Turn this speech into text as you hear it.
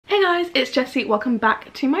guys, it's Jessie. Welcome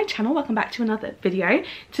back to my channel. Welcome back to another video.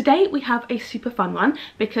 Today we have a super fun one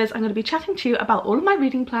because I'm going to be chatting to you about all of my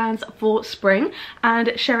reading plans for spring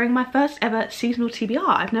and sharing my first ever seasonal TBR.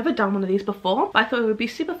 I've never done one of these before, but I thought it would be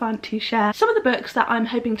super fun to share some of the books that I'm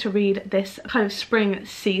hoping to read this kind of spring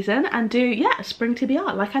season and do, yeah, spring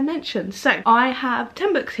TBR like I mentioned. So I have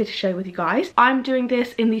 10 books here to share with you guys. I'm doing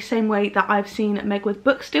this in the same way that I've seen Meg with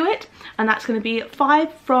Books do it, and that's going to be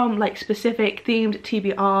 5 from like specific themed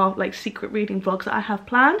TBR like secret reading vlogs that I have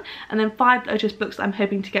planned, and then 5 that are just books that I'm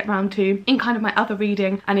hoping to get around to in kind of my other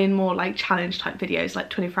reading and in more like challenge type videos like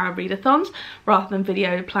 24-hour readathons rather than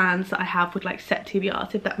video plans that I have with like set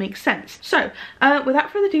TBRs, if that makes sense. So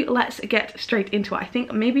without further ado, let's get straight into it. I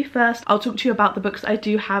think maybe first I'll talk to you about the books I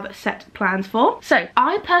do have set plans for. So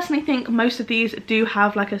I personally think most of these do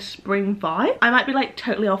have like a spring vibe. I might be like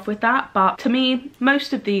totally off with that, but to me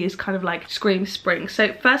most of these kind of like scream spring.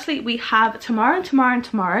 So firstly we have Tomorrow and Tomorrow and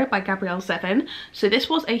Tomorrow by Gabrielle Zevin. So this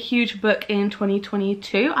was a huge book in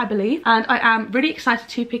 2022 I believe, and I am really excited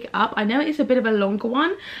to pick it up. I know it is a bit of a longer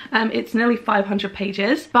one, it's nearly 500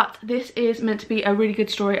 pages, but this is meant to be a really good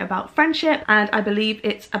story about friendship, and I believe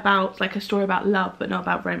it's about like a story about love but not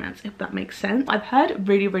about romance, if that makes sense. I've heard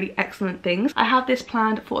really excellent things. I have this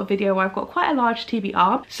planned for a video where I've got quite a large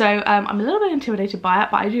TBR, so I'm a little bit intimidated by it,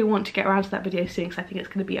 but I do want to get around to that video soon because I think it's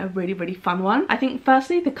going to be a really fun one. I think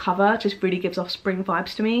firstly the cover just really gives off spring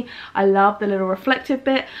vibes to me. I love the little reflective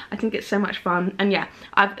bit. I think it's so much fun, and yeah,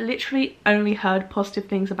 I've literally only heard positive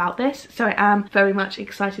things about this, so I am very much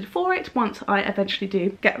excited for it once I eventually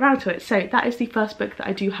do get around to it. So that is the first book that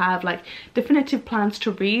I do have like definitive plans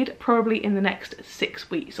to read, probably in the next 6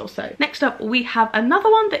 weeks or so. Next up we have another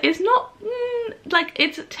one that is not like,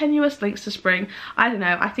 it's tenuous links to spring. I don't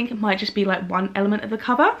know, I think it might just be like one element of the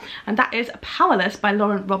cover, and that is Powerless by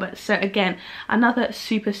Lauren Roberts. So again, another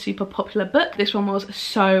super popular book. This one was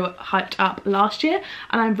so hyped up last year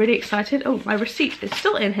and I'm really excited. Oh, my receipt is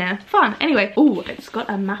still in here. Fun. Anyway, oh, it's got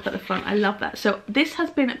a map at the front. I love that. So this has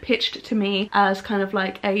been pitched to me as kind of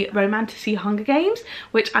like a romantasy Hunger Games,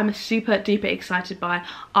 which I'm super duper excited by.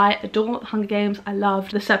 I adore Hunger Games. I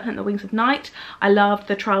loved The Serpent and the Wings of Night. I loved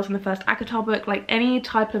the Trials in the First Akatar book. Like any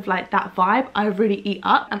type of like that vibe I really eat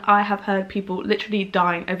up, and I have heard people literally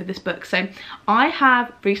dying over this book, so I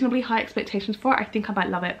have reasonably high expectations for it. I think I might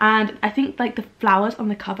love it, and I think like the flowers on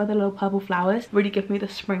the cover, the little purple flowers, really give me the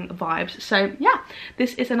spring vibes. So yeah,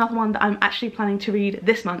 this is another one that I'm actually planning to read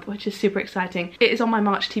this month, which is super exciting. It is on my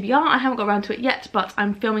March TBR. I haven't got around to it yet, but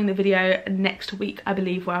I'm filming the video next week I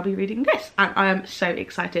believe where I'll be reading this, and I am so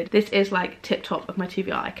excited. This is like tip top of my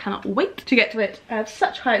TBR. I cannot wait to get to it. I have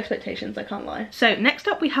such high expectations, I can't lie. So next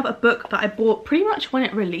up we have a book that I bought pretty much when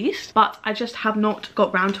it released, but I just have not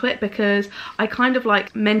got round to it because I kind of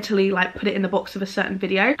like mentally like put it in the box of a certain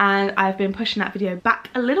video, and I've been pushing that video back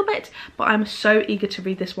a little bit, but I'm so eager to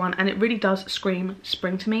read this one, and it really does scream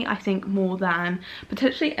spring to me, I think more than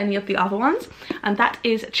potentially any of the other ones, and that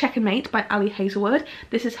is Check and Mate by Ali Hazelwood.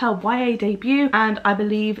 This is her YA debut, and I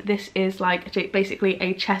believe this is like basically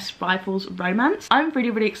a chess rifles romance. I'm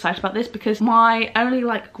really excited about this because my only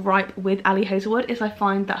like gripe with Ali Hazelwood is I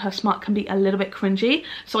find that her smut can be a little bit cringy,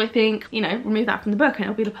 so I think, you know, remove that from the book and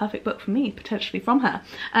it'll be the perfect book for me potentially from her.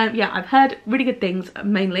 Yeah, I've heard really good things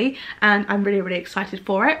mainly, and I'm really excited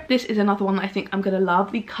for it. This is another one that I think I'm gonna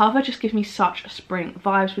love. The cover just gives me such spring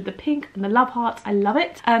vibes with the pink and the love hearts. I love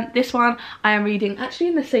it. This one I am reading actually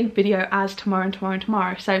in the same video as Tomorrow and Tomorrow and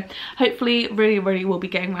Tomorrow, so hopefully really will be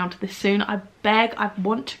getting around to this soon. I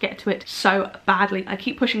want to get to it so badly. I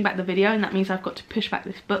keep pushing back the video, and that means I've got to push back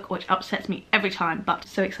this book, which upsets me every time, but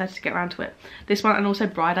so excited to get around to it. This one, and also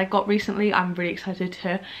Bride I got recently. I'm really excited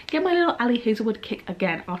to get my little Ali Hazelwood kick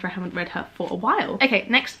again after I haven't read her for a while. Okay,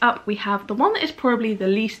 next up we have the one that is probably the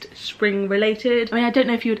least spring related. I mean, I don't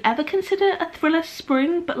know if you would ever consider a thriller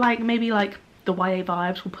spring, but like maybe like the YA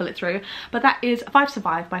vibes will pull it through, but that is 5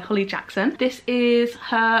 Survive by Holly Jackson. This is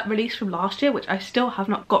her release from last year, which I still have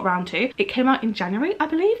not got round to. It came out in January I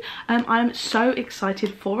believe. I'm so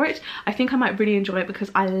excited for it. I think I might really enjoy it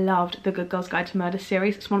because I loved the Good Girls Guide to Murder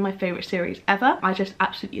series. It's one of my favorite series ever. I just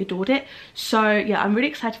absolutely adored it, so yeah, I'm really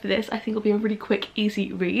excited for this. I think it'll be a really quick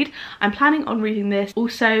easy read. I'm planning on reading this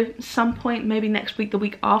also some point, maybe next week, the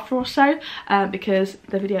week after or so, because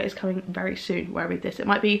the video is coming very soon where I read this. It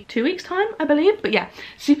might be 2 weeks time I believe. But yeah,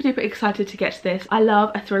 super duper excited to get to this. I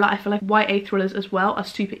love a thriller. I feel like YA thrillers as well are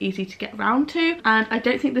super easy to get around to, and I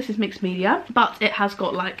don't think this is mixed media, but it has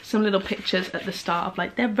got like some little pictures at the start of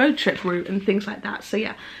like their road trip route and things like that. So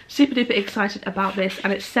yeah, super duper excited about this,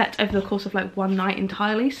 and it's set over the course of like one night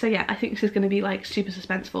entirely. So yeah, I think this is going to be like super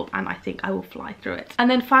suspenseful, and I think I will fly through it. And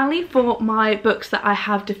then finally, for my books that I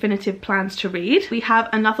have definitive plans to read, we have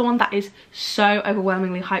another one that is so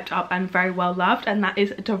overwhelmingly hyped up and very well loved, and that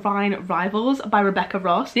is Divine Rivals by Rebecca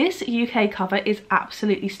Ross. This UK cover is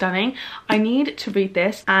absolutely stunning. I need to read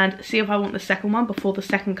this and see if I want the second one before the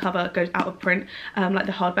second cover goes out of print, like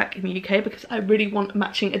the hardback in the UK, because I really want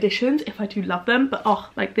matching editions if I do love them. But oh,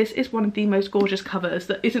 like this is one of the most gorgeous covers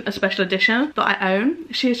that isn't a special edition that I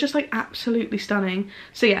own. She is just like absolutely stunning.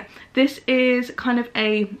 So yeah, this is kind of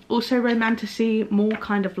a also romantasy, more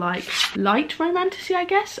kind of like light romantasy, I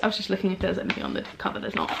guess. I was just looking if there's anything on the cover.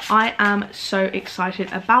 There's not. I am so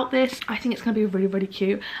excited about this. I think it's gonna be really, really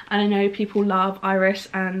cute, and I know people love Iris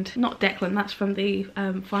and not Declan, that's from the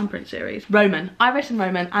Fine Print series, Roman, Iris and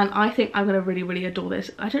Roman, and I think I'm gonna really, really adore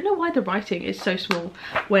this. I don't know why the writing is so small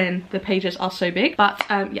when the pages are so big, but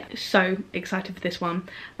yeah, so excited for this one,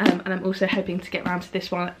 and I'm also hoping to get around to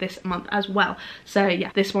this one this month as well. So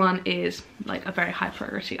yeah, this one is like a very high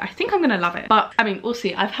priority. I think I'm gonna love it, but I mean, we'll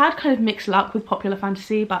see. I've had kind of mixed luck with popular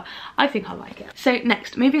fantasy, but I think I'll like it. So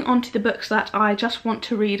next, moving on to the books that I just want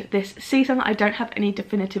to read this season. I don't have any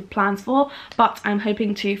definitive plans for, but I'm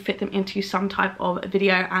hoping to fit them into some type of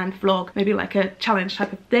video and vlog, maybe like a challenge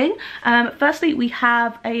type of thing. Firstly, we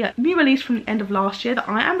have a new release from the end of last year that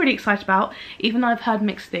I am really excited about, even though I've heard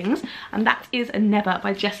mixed things, and that is Never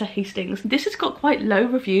by Jessica Hastings. This has got quite low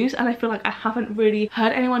reviews, and I feel like I haven't really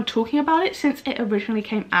heard anyone talking about it since it originally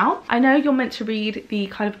came out. I know you're meant to read the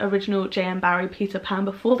kind of original J.M. Barrie Peter Pan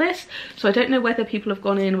before this, so I don't know whether people have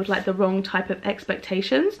gone in with like the wrong type of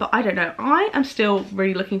expectations, but I don't know. I am still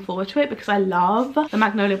really looking forward to it because I love the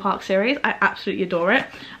Magnolia Park series. I absolutely adore it,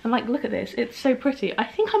 and like look at this, it's so pretty. I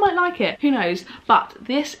think I might like it, who knows, but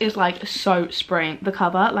this is like so spring. The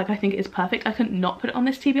cover, like I think it is perfect. I couldn't not put it on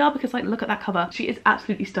this TBR because like look at that cover. She is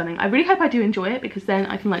absolutely stunning. I really hope I do enjoy it because then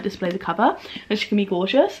I can like display the cover and she can be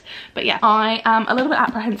gorgeous. But yeah, I am a little bit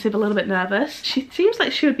apprehensive, a little bit nervous. She seems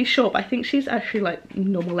like she would be short, but I think she's actually like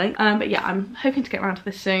normal length. But yeah, I'm hoping to get around to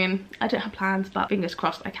this soon. I don't have plans, but fingers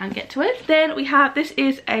crossed I can get to it. Then we have, this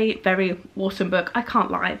is a very awesome book, I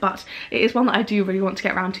can't lie, but it is one that I do really want to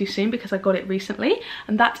get around to soon because I got it recently,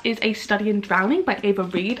 and that is A Study in Drowning by Ava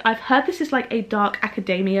Reid. I've heard this is like a dark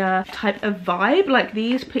academia type of vibe. Like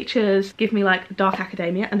these pictures give me like dark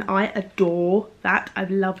academia, and I adore that.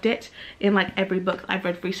 I've loved it in like every book that I've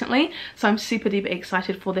read recently, so I'm super duper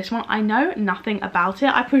excited for this one. I know nothing about it.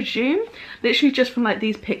 I presume literally just from like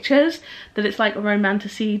these pictures that it's like a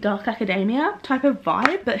romantasy dark academia type of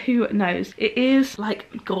vibe, but who knows. It is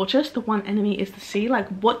like gorgeous. The one enemy is the sea. Like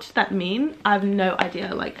what does that mean? I have no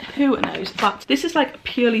idea, like who knows. But this is like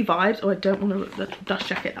purely vibes. Oh, I don't want to rip the dust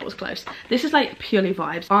jacket, that was close. This is like purely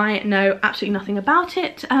vibes. I know absolutely nothing about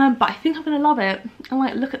it, but I think I'm gonna love it. And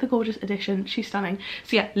like look at the gorgeous edition, she's stunning.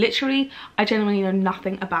 So yeah, literally I genuinely know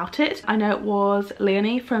nothing about it. I know it was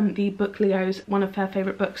Leonie from the Book Leo's one of her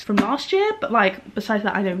favorite books from last year, but like besides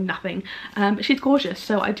that I know nothing. But she's gorgeous,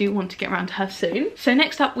 so I do want to get around to her soon. So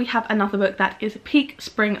next up we have another book that is peak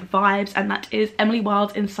spring vibes, and that is Emily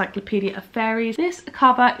Wilde's Encyclopedia of Fairies. This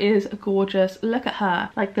cover is gorgeous. Look at her,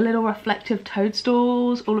 like the little reflective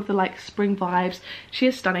toadstools, all of the like spring vibes. She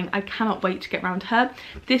is stunning. I cannot wait to get around to her.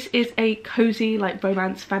 This is a cozy like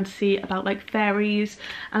romance fantasy about like fairies,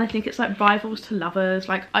 and I think it's like rivals to lovers.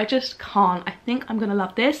 Like I just can't. I think I'm gonna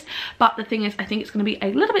love this, but the thing is I think it's gonna be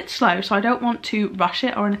a little bit slow, so I don't want to rush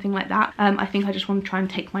it or anything like that. I think I just want to try and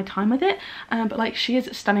take my time with it, but like she is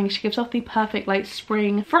stunning. She gives off the perfect like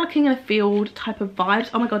spring frolicking in a field type of vibes.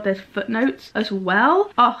 Oh my god, there's footnotes as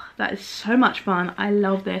well. Oh, that is so much fun. I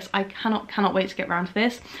love this. I cannot wait to get around to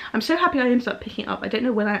this. I'm so happy I ended up picking it up. I don't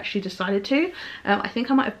know when I actually decided to. I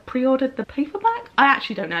think I might have pre-ordered the paperback. I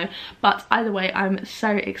actually don't know, but either way I'm so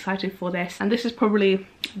excited for this, and this is probably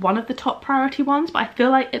one of the top priority ones, but I feel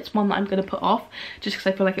like it's one that I'm going to put off just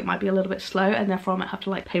because I feel like it might be a little bit slow and therefore I might have to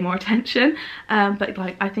like pay more attention. But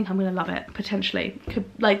like I think I'm going to love it, potentially.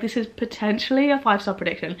 Like this is potentially a 5-star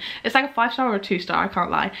prediction. It's like a 5-star or a 2-star, I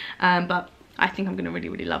can't lie, but I think I'm gonna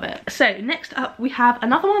really love it. So next up we have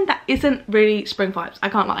another one that isn't really spring vibes, I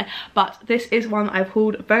can't lie, but this is one I've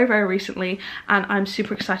hauled very recently and I'm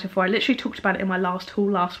super excited for. I literally talked about it in my last haul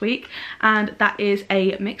last week, and that is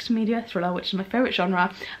a mixed media thriller, which is my favourite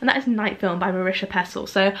genre, and that is Night Film by Marisha Pessl.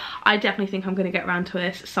 So I definitely think I'm going to get around to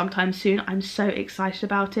this sometime soon. I'm so excited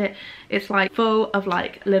about it. It's like full of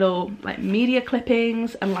like little like media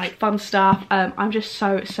clippings and like fun stuff. I'm just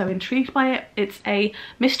so intrigued by it. It's a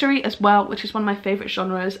mystery as well, which is one of my favourite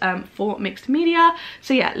genres for mixed media.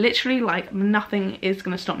 So yeah, literally like nothing is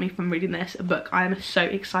going to stop me from reading this book. I am so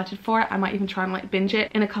excited for it. I might even try and like binge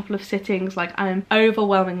it in a couple of sittings. Like I'm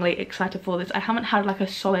overwhelmingly excited for this. I haven't had like a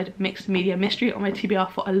solid mixed media mystery on my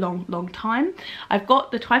TBR for a long time. I've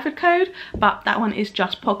got the Twyford Code, but that one is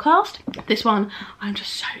just podcast. This one I'm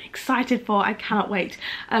just so excited for. I cannot wait.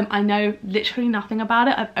 I know literally nothing about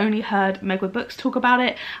it. I've only heard Meg with Books talk about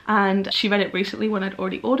it, and she read it recently when I'd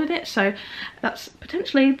already ordered it, so that's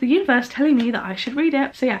potentially the universe telling me that I should read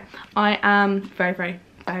it. So yeah, I am very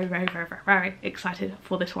excited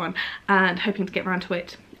for this one and hoping to get around to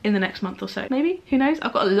it in the next month or so. Maybe, who knows?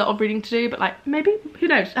 I've got a lot of reading to do, but like maybe, who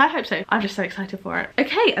knows? I hope so. I'm just so excited for it.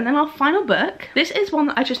 Okay, and then our final book. This is one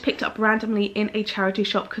that I just picked up randomly in a charity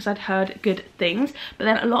shop because I'd heard good things, but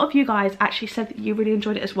then a lot of you guys actually said that you really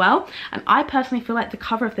enjoyed it as well, and I personally feel like the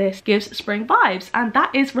cover of this gives spring vibes, and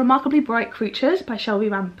that is Remarkably Bright Creatures by Shelby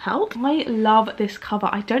Van Pelt. I love this cover.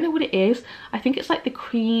 I don't know what it is. I think it's like the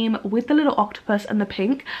cream with the little octopus and the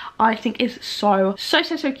pink. I think is so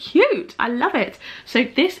cute. I love it. So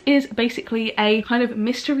this is basically a kind of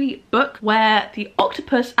mystery book where the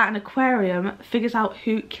octopus at an aquarium figures out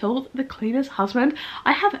who killed the cleaner's husband.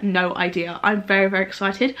 I have no idea. I'm very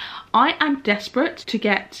excited. I am desperate to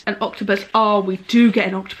get an octopus. Oh, we do get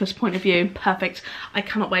an octopus point of view. Perfect. I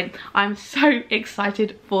cannot wait. I'm so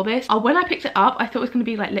excited for this. When I picked it up, I thought it was going to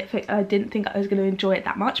be like lit fic. I didn't think I was going to enjoy it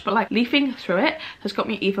that much, but like leafing through it has got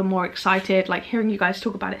me even more excited. Like hearing you guys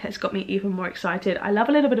talk about it has got me even more excited. I love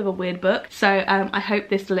a little bit of a weird book, so I hope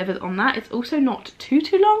this delivers on that. It's also not too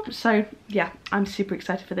long, so yeah, I'm super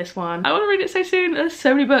excited for this one. I want to read it so soon. There's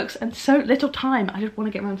so many books and so little time. I just want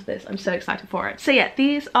to get around to this. I'm so excited for it. So yeah,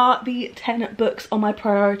 these are the 10 books on my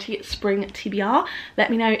priority spring TBR.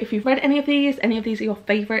 Let me know if you've read any of these are your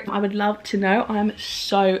favorite. I would love to know. I'm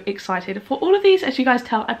so excited for all of these. As you guys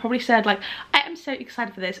tell, I probably said like I am so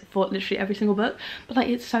excited for this for literally every single book, but like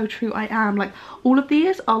it's so true. I am. Like all of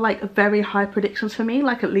these are like very high predictions for me,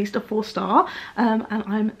 like at least a 4-star, and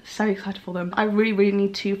I'm so excited for them. I really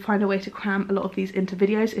need to find a way to cram a lot of these into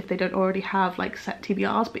videos if they don't already have like set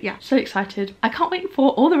TBRs, but yeah, so excited. I can't wait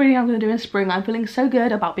for all the reading I'm going to do in spring. I'm feeling so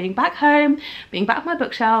good about being back home, being back on my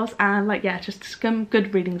bookshelves, and like yeah, just some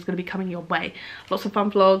good reading is going to be coming your way. Lots of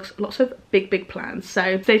fun vlogs, lots of big plans,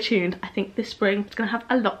 so stay tuned. I think this spring is going to have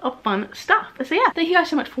a lot of fun stuff. So yeah, thank you guys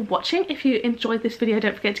so much for watching. If you enjoyed this video,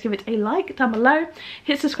 don't forget to give it a like down below,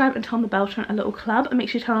 hit subscribe and turn on the bell to join a little club, and make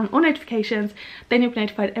sure you turn on all notifications, then you'll be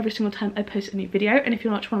notified every single time I post a new video. And if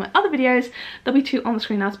you want to watch one of my other videos, there'll be 2 on the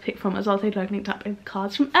screen now to pick from, as well as they've linked up in the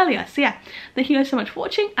cards from earlier. So yeah, thank you guys so much for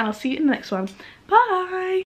watching, and I'll see you in the next one. Bye.